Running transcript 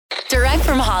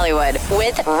from Hollywood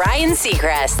with Ryan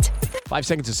Seacrest. 5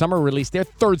 Seconds of Summer released their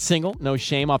third single, No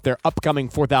Shame, off their upcoming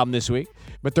fourth album this week.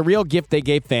 But the real gift they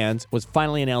gave fans was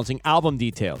finally announcing album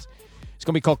details. It's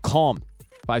going to be called Calm.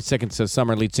 5 Seconds of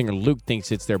Summer lead singer Luke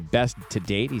thinks it's their best to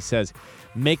date. He says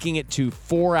making it to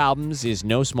 4 albums is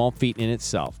no small feat in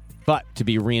itself. But to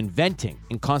be reinventing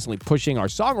and constantly pushing our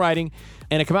songwriting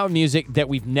and to come out with music that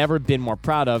we've never been more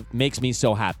proud of makes me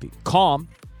so happy. Calm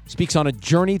speaks on a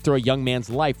journey through a young man's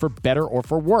life for better or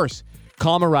for worse.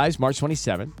 Calm arrives March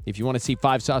 27th. If you want to see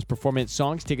Five Sauce perform its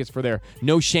songs, tickets for their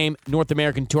No Shame North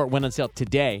American tour went on sale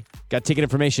today. Got ticket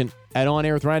information at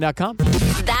onairwithryan.com.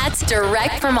 That's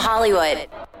direct from Hollywood.